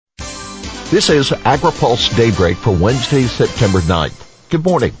This is AgriPulse Daybreak for Wednesday, September 9th. Good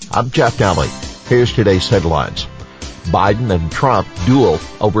morning. I'm Jeff Daly. Here's today's headlines. Biden and Trump duel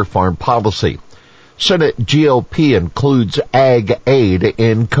over farm policy. Senate GOP includes ag aid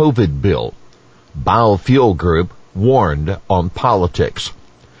in COVID bill. Biofuel group warned on politics.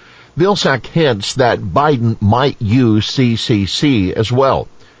 Vilsack hints that Biden might use CCC as well.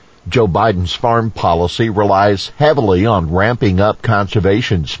 Joe Biden's farm policy relies heavily on ramping up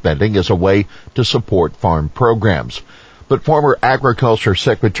conservation spending as a way to support farm programs. But former Agriculture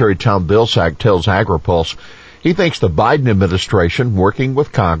Secretary Tom Vilsack tells AgriPulse he thinks the Biden administration, working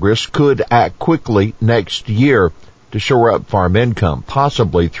with Congress, could act quickly next year to shore up farm income,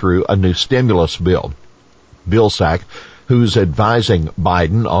 possibly through a new stimulus bill. Vilsack, who's advising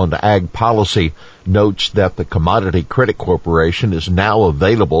Biden on ag policy, notes that the Commodity Credit Corporation is now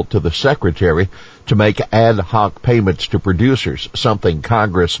available to the Secretary to make ad hoc payments to producers, something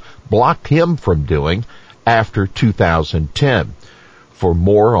Congress blocked him from doing after 2010. For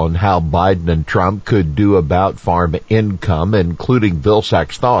more on how Biden and Trump could do about farm income, including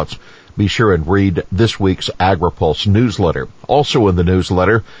Vilsack's thoughts, be sure and read this week's AgriPulse newsletter. Also in the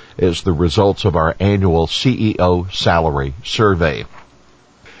newsletter is the results of our annual CEO salary survey.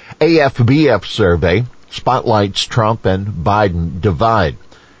 AFBF survey spotlights Trump and Biden divide.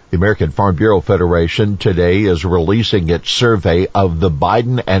 The American Farm Bureau Federation today is releasing its survey of the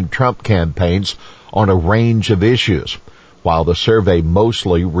Biden and Trump campaigns on a range of issues. While the survey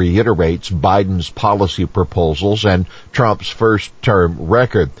mostly reiterates Biden's policy proposals and Trump's first-term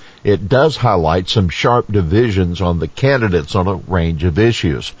record, it does highlight some sharp divisions on the candidates on a range of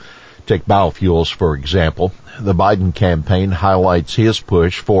issues. Take biofuels, for example. The Biden campaign highlights his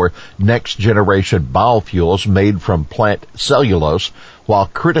push for next-generation biofuels made from plant cellulose while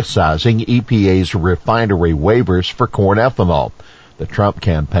criticizing EPA's refinery waivers for corn ethanol. The Trump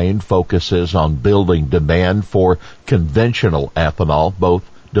campaign focuses on building demand for conventional ethanol, both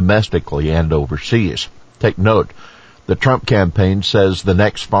domestically and overseas. Take note, the Trump campaign says the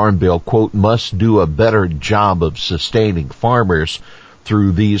next farm bill, quote, must do a better job of sustaining farmers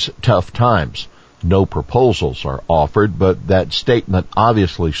through these tough times. No proposals are offered, but that statement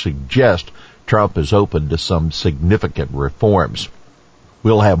obviously suggests Trump is open to some significant reforms.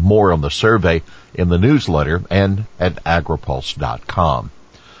 We'll have more on the survey in the newsletter and at agripulse.com.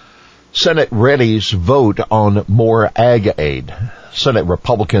 Senate readies vote on more ag aid. Senate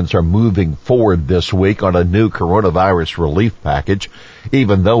Republicans are moving forward this week on a new coronavirus relief package,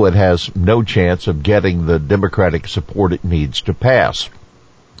 even though it has no chance of getting the Democratic support it needs to pass.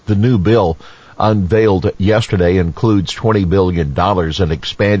 The new bill, unveiled yesterday, includes $20 billion in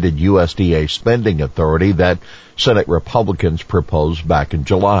expanded USDA spending authority that Senate Republicans proposed back in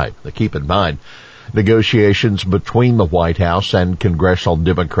July. Now, keep in mind, negotiations between the White House and congressional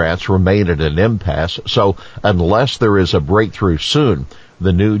Democrats remain at an impasse, so unless there is a breakthrough soon,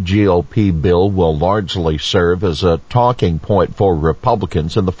 the new GOP bill will largely serve as a talking point for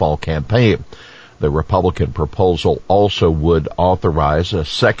Republicans in the fall campaign. The Republican proposal also would authorize a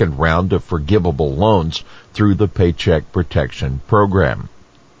second round of forgivable loans through the Paycheck Protection Program.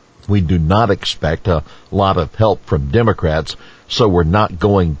 We do not expect a lot of help from Democrats, so we're not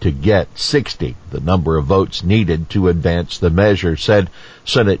going to get 60, the number of votes needed to advance the measure, said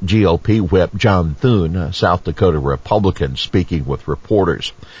Senate GOP Whip John Thune, a South Dakota Republican, speaking with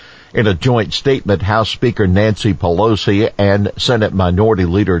reporters. In a joint statement, House Speaker Nancy Pelosi and Senate Minority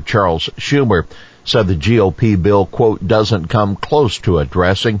Leader Charles Schumer said the GOP bill, quote, doesn't come close to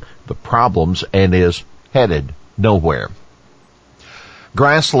addressing the problems and is headed nowhere.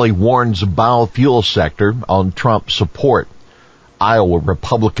 Grassley warns biofuel sector on Trump support. Iowa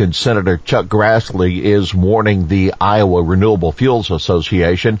Republican Senator Chuck Grassley is warning the Iowa Renewable Fuels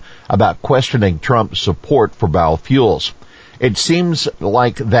Association about questioning Trump's support for biofuels. It seems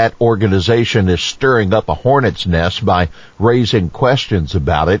like that organization is stirring up a hornet's nest by raising questions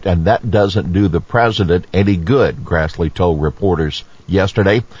about it, and that doesn't do the president any good, Grassley told reporters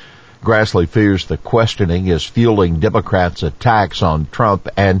yesterday. Grassley fears the questioning is fueling Democrats' attacks on Trump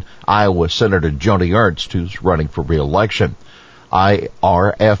and Iowa Senator Joni Ernst, who's running for re-election.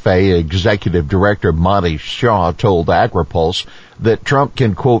 IRFA Executive Director Monty Shaw told AgriPulse that Trump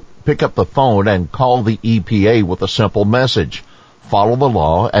can, quote, pick up the phone and call the EPA with a simple message. Follow the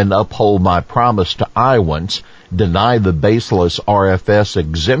law and uphold my promise to Iowans. Deny the baseless RFS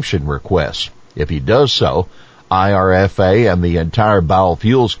exemption request. If he does so, IRFA and the entire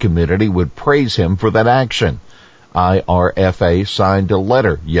biofuels community would praise him for that action. IRFA signed a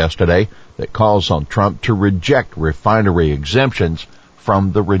letter yesterday that calls on Trump to reject refinery exemptions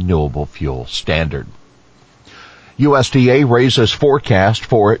from the renewable fuel standard. USDA raises forecast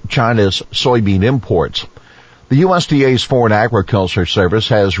for China's soybean imports. The USDA's Foreign Agriculture Service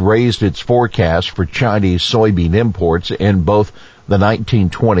has raised its forecast for Chinese soybean imports in both the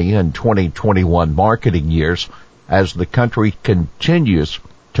 1920 and 2021 marketing years as the country continues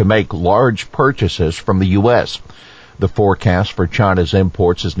to make large purchases from the U.S. The forecast for China's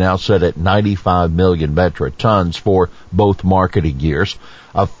imports is now set at 95 million metric tons for both marketing years,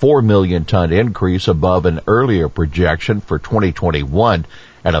 a 4 million ton increase above an earlier projection for 2021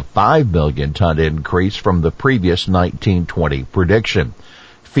 and a 5 million ton increase from the previous 1920 prediction.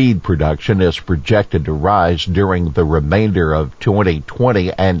 Feed production is projected to rise during the remainder of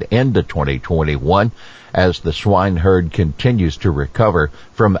 2020 and into 2021 as the swine herd continues to recover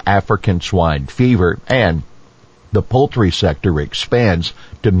from African swine fever and the poultry sector expands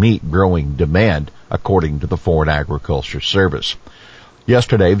to meet growing demand, according to the Foreign Agriculture Service.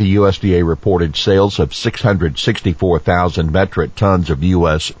 Yesterday, the USDA reported sales of 664,000 metric tons of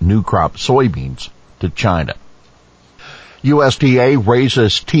U.S. new crop soybeans to China. USDA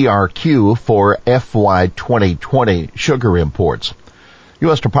raises TRQ for FY 2020 sugar imports.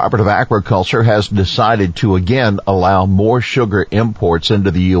 U.S. Department of Agriculture has decided to again allow more sugar imports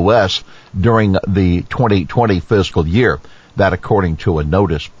into the U.S. during the 2020 fiscal year. That according to a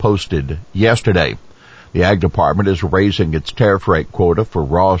notice posted yesterday. The Ag Department is raising its tariff rate quota for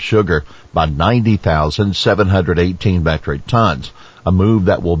raw sugar by 90,718 metric tons, a move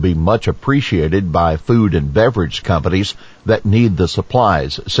that will be much appreciated by food and beverage companies that need the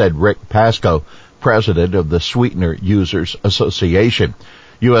supplies, said Rick Pascoe, president of the Sweetener Users Association.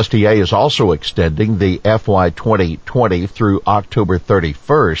 USDA is also extending the FY 2020 through October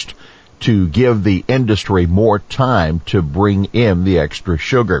 31st to give the industry more time to bring in the extra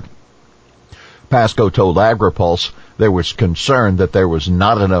sugar. Pascoe told AgriPulse there was concern that there was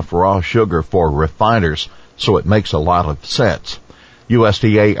not enough raw sugar for refiners, so it makes a lot of sense.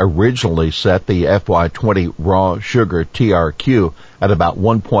 USDA originally set the FY20 raw sugar TRQ at about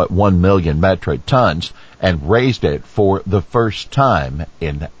 1.1 million metric tons and raised it for the first time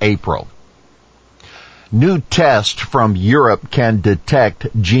in April. New test from Europe can detect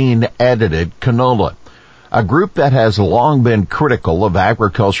gene-edited canola. A group that has long been critical of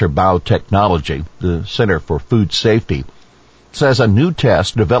agriculture biotechnology, the Center for Food Safety, says a new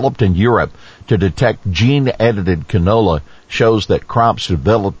test developed in Europe to detect gene-edited canola shows that crops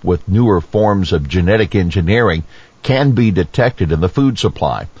developed with newer forms of genetic engineering can be detected in the food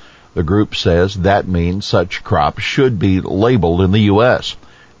supply. The group says that means such crops should be labeled in the U.S.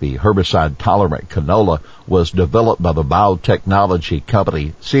 The herbicide-tolerant canola was developed by the biotechnology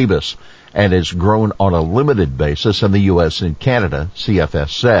company Cibus and is grown on a limited basis in the U.S. and Canada, CFS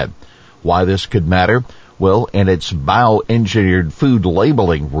said. Why this could matter? Well, in its bioengineered food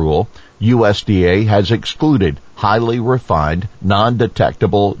labeling rule, USDA has excluded highly refined,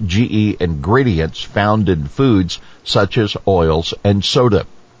 non-detectable GE ingredients found in foods such as oils and soda.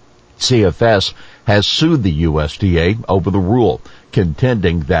 CFS has sued the USDA over the rule,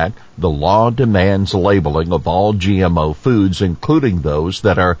 contending that the law demands labeling of all GMO foods, including those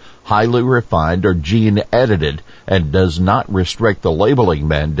that are highly refined or gene-edited, and does not restrict the labeling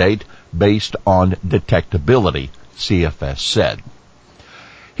mandate based on detectability, CFS said.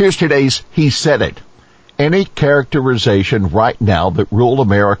 Here's today's He Said It. Any characterization right now that rural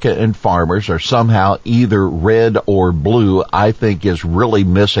America and farmers are somehow either red or blue, I think is really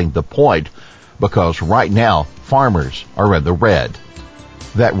missing the point, because right now farmers are in the red.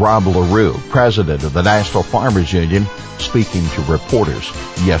 That Rob LaRue, president of the National Farmers Union, speaking to reporters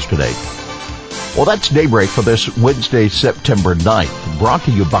yesterday. Well, that's Daybreak for this Wednesday, September 9th, brought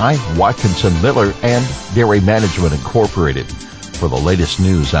to you by Watkinson Miller and Dairy Management Incorporated. For the latest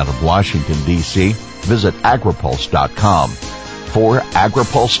news out of Washington, D.C., visit agripulse.com. For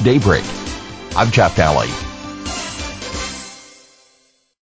AgriPulse Daybreak, I'm Jeff Daly.